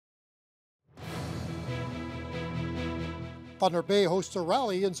Thunder Bay hosts a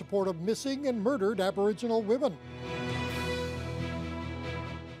rally in support of missing and murdered Aboriginal women.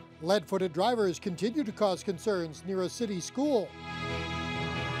 Lead-footed drivers continue to cause concerns near a city school.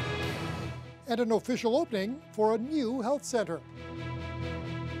 And an official opening for a new health center.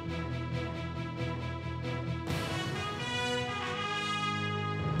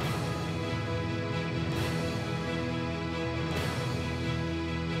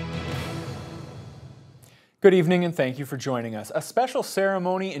 Good evening and thank you for joining us. A special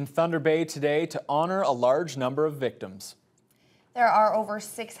ceremony in Thunder Bay today to honor a large number of victims. There are over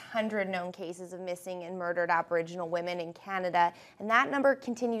 600 known cases of missing and murdered Aboriginal women in Canada, and that number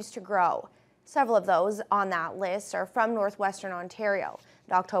continues to grow. Several of those on that list are from northwestern Ontario.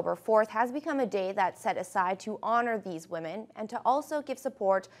 And October 4th has become a day that's set aside to honor these women and to also give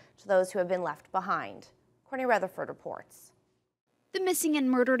support to those who have been left behind. Courtney Rutherford reports. The missing and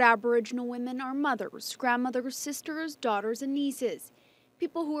murdered Aboriginal women are mothers, grandmothers, sisters, daughters, and nieces.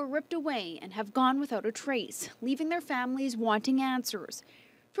 People who were ripped away and have gone without a trace, leaving their families wanting answers.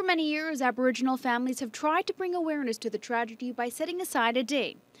 For many years, Aboriginal families have tried to bring awareness to the tragedy by setting aside a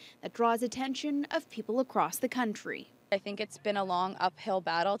day that draws attention of people across the country. I think it's been a long uphill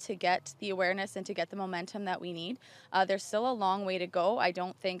battle to get the awareness and to get the momentum that we need. There's still a long way to go. I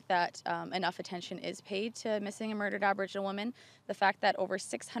don't think that enough attention is paid to missing and murdered Aboriginal women. The fact that over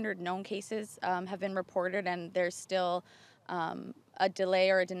 600 known cases have been reported and there's still a delay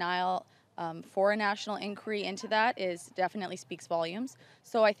or a denial for a national inquiry into that definitely speaks volumes.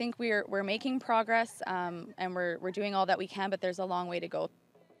 So I think we're making progress and we're doing all that we can, but there's a long way to go.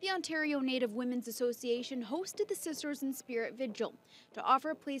 The Ontario Native Women's Association hosted the Sisters in Spirit Vigil to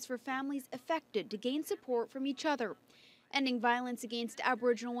offer a place for families affected to gain support from each other. Ending violence against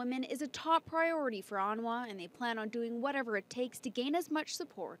Aboriginal women is a top priority for Anwa, and they plan on doing whatever it takes to gain as much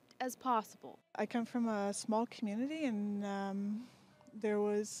support as possible. I come from a small community, and there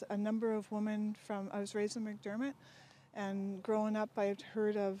was a number of women I was raised in McDermott, and growing up I had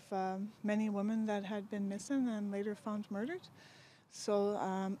heard of many women that had been missing and later found murdered. So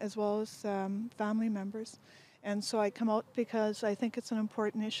as well as family members. And so I come out because I think it's an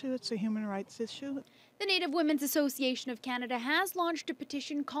important issue. It's a human rights issue. The Native Women's Association of Canada has launched a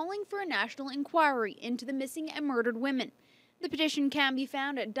petition calling for a national inquiry into the missing and murdered women. The petition can be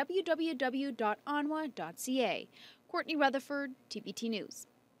found at www.anwa.ca. Courtney Rutherford, TBT News.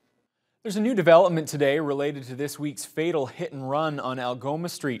 There's a new development today related to this week's fatal hit and run on Algoma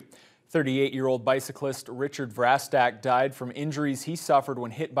Street. 38-year-old bicyclist Richard Vrastak died from injuries he suffered when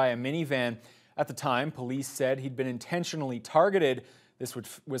hit by a minivan. At the time, police said he'd been intentionally targeted. This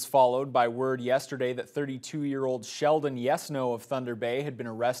was followed by word yesterday that 32-year-old Sheldon Yesno of Thunder Bay had been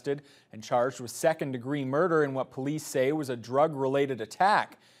arrested and charged with second-degree murder in what police say was a drug-related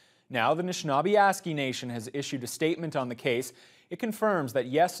attack. Now the Anishinaabe Nation has issued a statement on the case. It confirms that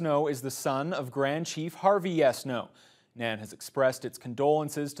Yesno is the son of Grand Chief Harvey Yesno. NAN has expressed its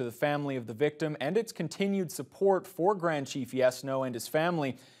condolences to the family of the victim and its continued support for Grand Chief Yesno and his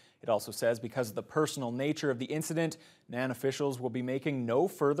family. It also says because of the personal nature of the incident, NAN officials will be making no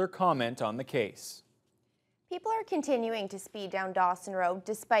further comment on the case. People are continuing to speed down Dawson Road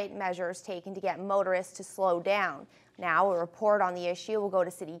despite measures taken to get motorists to slow down. Now a report on the issue will go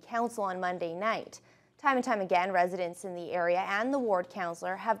to City Council on Monday night. Time and time again, residents in the area and the ward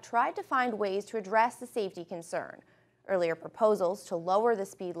councillor have tried to find ways to address the safety concern. Earlier proposals to lower the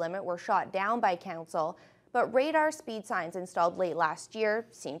speed limit were shot down by council, but radar speed signs installed late last year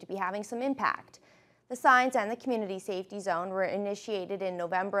seem to be having some impact. The signs and the community safety zone were initiated in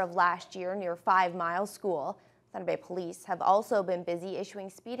November of last year near 5 Mile School. Thunder Bay Police have also been busy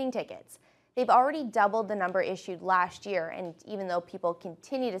issuing speeding tickets. They've already doubled the number issued last year, and even though people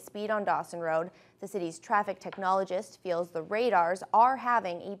continue to speed on Dawson Road, the city's traffic technologist feels the radars are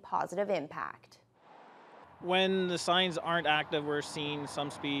having a positive impact. When the signs aren't active, we're seeing some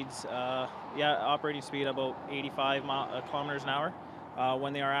speeds, operating speed about 85 kilometers an hour.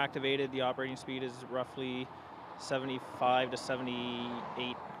 When they are activated, the operating speed is roughly 75 to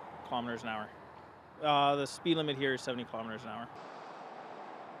 78 kilometers an hour. The speed limit here is 70 kilometers an hour.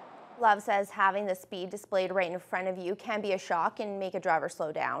 Love says having the speed displayed right in front of you can be a shock and make a driver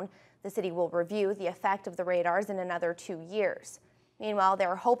slow down. The city will review the effect of the radars in another 2 years. Meanwhile,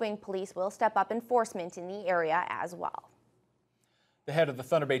 they're hoping police will step up enforcement in the area as well. The head of the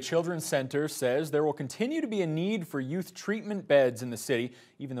Thunder Bay Children's Centre says there will continue to be a need for youth treatment beds in the city,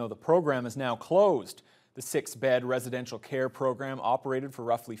 even though the program is now closed. The 6-bed residential care program operated for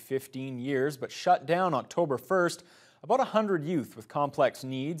roughly 15 years, but shut down October 1st. About 100 youth with complex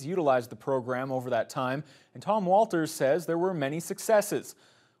needs utilized the program over that time, and Tom Walters says there were many successes.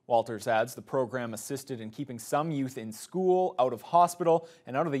 Walters adds the program assisted in keeping some youth in school, out of hospital,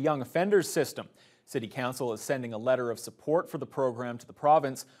 and out of the young offenders system. City Council is sending a letter of support for the program to the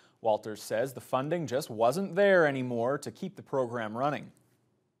province. Walters says the funding just wasn't there anymore to keep the program running.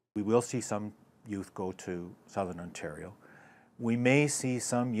 We will see some youth go to Southern Ontario. We may see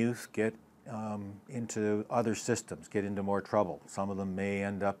some youth get into other systems, get into more trouble. Some of them may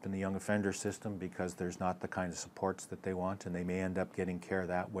end up in the young offender system because there's not the kind of supports that they want, and they may end up getting care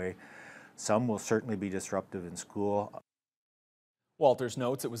that way. Some will certainly be disruptive in school. Walters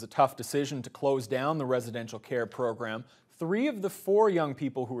notes it was a tough decision to close down the residential care program. 3 of the 4 young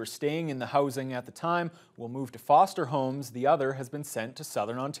people who were staying in the housing at the time will move to foster homes. The other has been sent to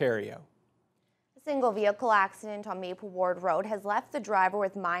Southern Ontario. A single vehicle accident on Maple Ward Road has left the driver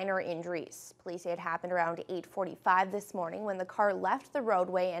with minor injuries. Police say it happened around 8:45 this morning when the car left the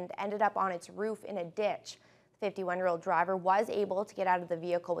roadway and ended up on its roof in a ditch. The 51-year-old driver was able to get out of the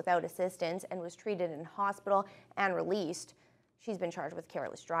vehicle without assistance and was treated in hospital and released. She's been charged with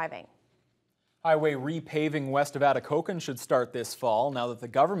careless driving. Highway repaving west of Atikokan should start this fall now that the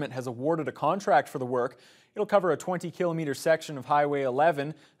government has awarded a contract for the work. It'll cover a 20-kilometer section of Highway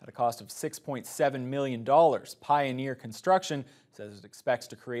 11 at a cost of $6.7 million. Pioneer Construction says it expects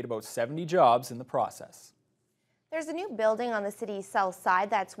to create about 70 jobs in the process. There's a new building on the city's south side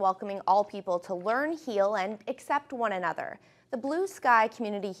that's welcoming all people to learn, heal, and accept one another. The Blue Sky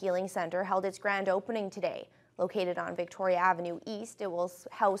Community Healing Center held its grand opening today. Located on Victoria Avenue East, it will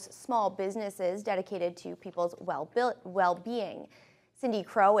house small businesses dedicated to people's well-being. Cindy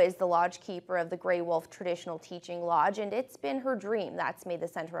Crow is the lodge keeper of the Grey Wolf Traditional Teaching Lodge, and it's been her dream that's made the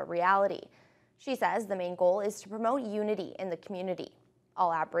center a reality. She says the main goal is to promote unity in the community.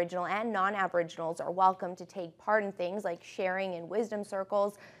 All Aboriginal and non-Aboriginals are welcome to take part in things like sharing in wisdom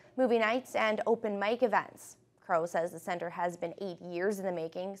circles, movie nights, and open mic events. Crow says the center has been 8 years in the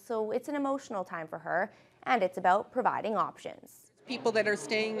making, so it's an emotional time for her, and it's about providing options. People that are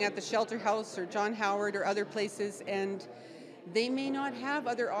staying at the shelter house or John Howard or other places, and they may not have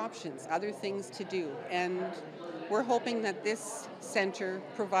other options, other things to do, and we're hoping that this center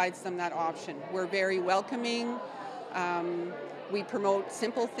provides them that option. We're very welcoming. We promote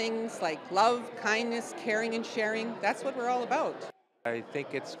simple things like love, kindness, caring, and sharing. That's what we're all about. I think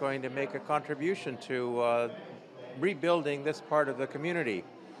it's going to make a contribution to rebuilding this part of the community.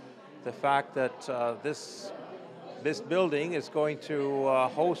 The fact that this building is going to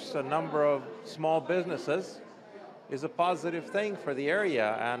host a number of small businesses is a positive thing for the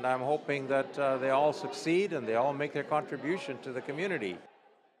area, and I'm hoping that they all succeed and they all make their contribution to the community.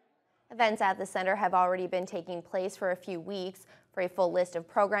 Events at the center have already been taking place for a few weeks. For a full list of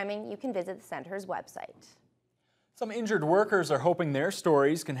programming, you can visit the center's website. Some injured workers are hoping their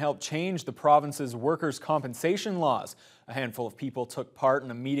stories can help change the province's workers' compensation laws. A handful of people took part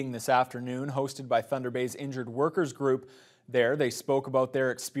in a meeting this afternoon hosted by Thunder Bay's Injured Workers Group. There, they spoke about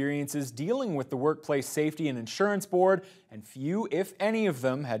their experiences dealing with the Workplace Safety and Insurance Board, and few, if any of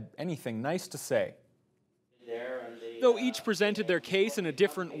them, had anything nice to say. Though each presented their case in a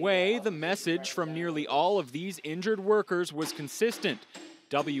different way, the message from nearly all of these injured workers was consistent.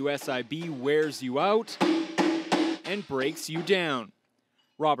 WSIB wears you out and breaks you down.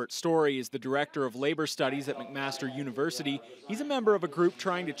 Robert Story is the Director of Labour Studies at McMaster University. He's a member of a group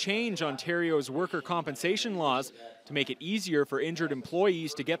trying to change Ontario's worker compensation laws to make it easier for injured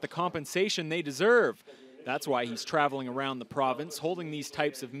employees to get the compensation they deserve. That's why he's traveling around the province, holding these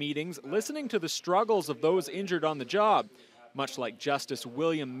types of meetings, listening to the struggles of those injured on the job, much like Justice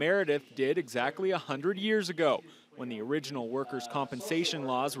William Meredith did exactly 100 years ago, when the original workers' compensation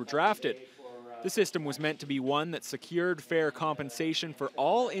laws were drafted. The system was meant to be one that secured fair compensation for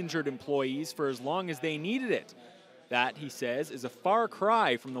all injured employees for as long as they needed it. That, he says, is a far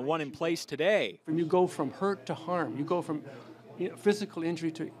cry from the one in place today. You go from hurt to harm. You go from physical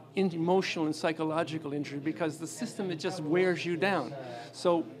injury to emotional and psychological injury because the system, it just wears you down.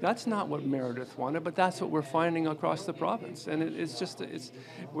 So that's not what Meredith wanted, but that's what we're finding across the province. And it's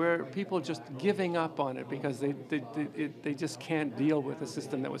where people just giving up on it because they just can't deal with a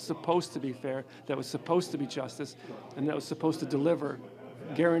system that was supposed to be fair, that was supposed to be justice, and that was supposed to deliver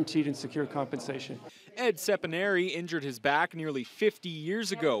guaranteed and secure compensation. Ed Seponari injured his back nearly 50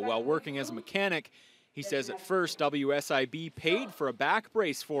 years ago while working as a mechanic. He says at first WSIB paid for a back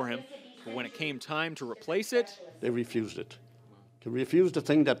brace for him, but when it came time to replace it, they refused it. They refused a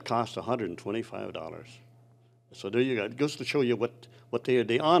thing that cost $125. So there you go. It goes to show you what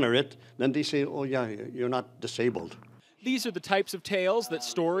they honor it. Then they say, oh yeah, you're not disabled. These are the types of tales that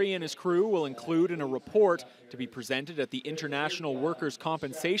Story and his crew will include in a report to be presented at the International Workers'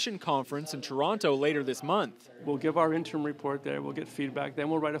 Compensation Conference in Toronto later this month. We'll give our interim report there, we'll get feedback,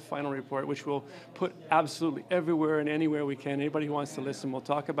 then we'll write a final report, which we'll put absolutely everywhere and anywhere we can. Anybody who wants to listen, we'll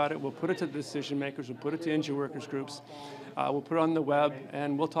talk about it, we'll put it to the decision makers, we'll put it to injured workers groups, we'll put it on the web,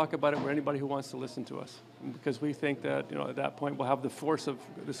 and we'll talk about it with anybody who wants to listen to us. Because we think that, at that point we'll have the force of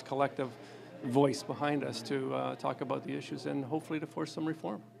this collective voice behind us to talk about the issues and hopefully to force some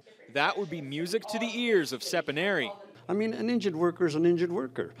reform. That would be music to the ears of Seponary. I mean, an injured worker is an injured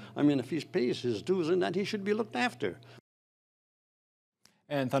worker. I mean, if he pays his dues and that, he should be looked after.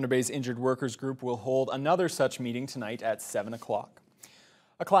 And Thunder Bay's Injured Workers Group will hold another such meeting tonight at 7 o'clock.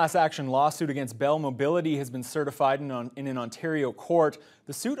 A class action lawsuit against Bell Mobility has been certified in an Ontario court.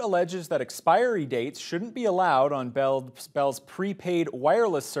 The suit alleges that expiry dates shouldn't be allowed on Bell's prepaid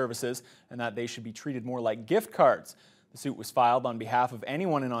wireless services and that they should be treated more like gift cards. The suit was filed on behalf of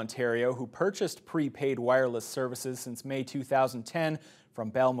anyone in Ontario who purchased prepaid wireless services since May 2010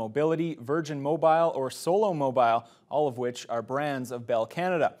 from Bell Mobility, Virgin Mobile, or Solo Mobile, all of which are brands of Bell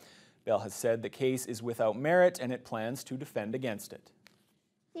Canada. Bell has said the case is without merit and it plans to defend against it.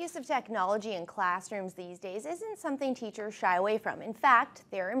 The use of technology in classrooms these days isn't something teachers shy away from. In fact,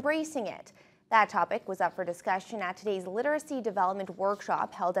 they're embracing it. That topic was up for discussion at today's Literacy Development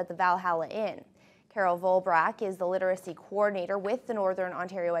Workshop held at the Valhalla Inn. Carol Volbrack is the literacy coordinator with the Northern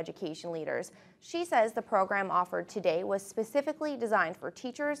Ontario Education Leaders. She says the program offered today was specifically designed for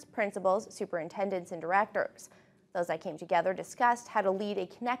teachers, principals, superintendents, and directors. Those that came together discussed how to lead a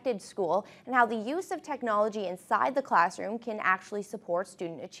connected school and how the use of technology inside the classroom can actually support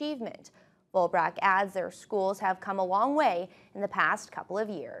student achievement. Volbrack adds their schools have come a long way in the past couple of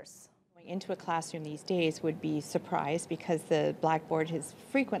years. Into a classroom these days would be surprised because the blackboard has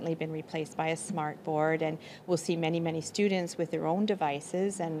frequently been replaced by a smart board, and we'll see many students with their own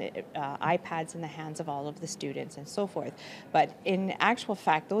devices and iPads in the hands of all of the students and so forth. But in actual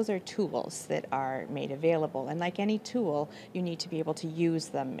fact, those are tools that are made available, and like any tool, you need to be able to use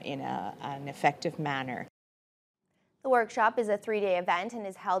them in an effective manner. The workshop is a 3-day event and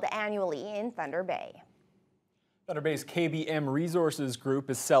is held annually in Thunder Bay. Thunder Bay's KBM Resources Group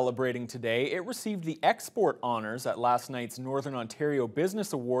is celebrating today. It received the Export Honours at last night's Northern Ontario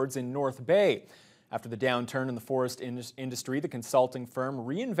Business Awards in North Bay. After the downturn in the forest industry, the consulting firm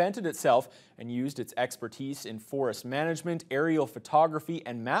reinvented itself and used its expertise in forest management, aerial photography,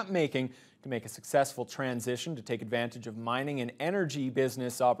 and map making to make a successful transition to take advantage of mining and energy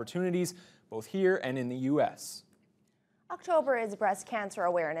business opportunities, both here and in the U.S. October is Breast Cancer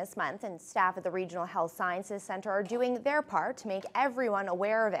Awareness Month, and staff at the Regional Health Sciences Centre are doing their part to make everyone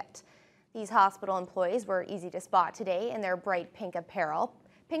aware of it. These hospital employees were easy to spot today in their bright pink apparel.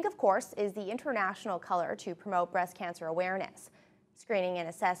 Pink, of course, is the international color to promote breast cancer awareness. Screening and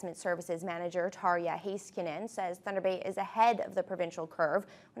Assessment Services Manager Tarja Heiskanen says Thunder Bay is ahead of the provincial curve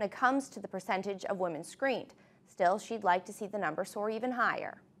when it comes to the percentage of women screened. Still, she'd like to see the number soar even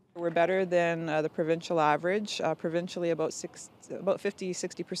higher. We're better than the provincial average. Provincially, about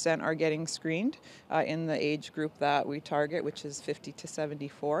 50–60% are getting screened in the age group that we target, which is 50 to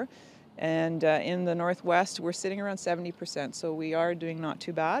 74. And in the Northwest, we're sitting around 70%. So we are doing not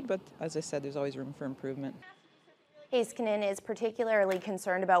too bad, but as I said, there's always room for improvement. Heiskanen is particularly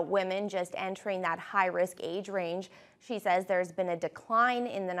concerned about women just entering that high-risk age range. She says there's been a decline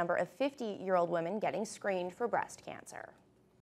in the number of 50-year-old women getting screened for breast cancer.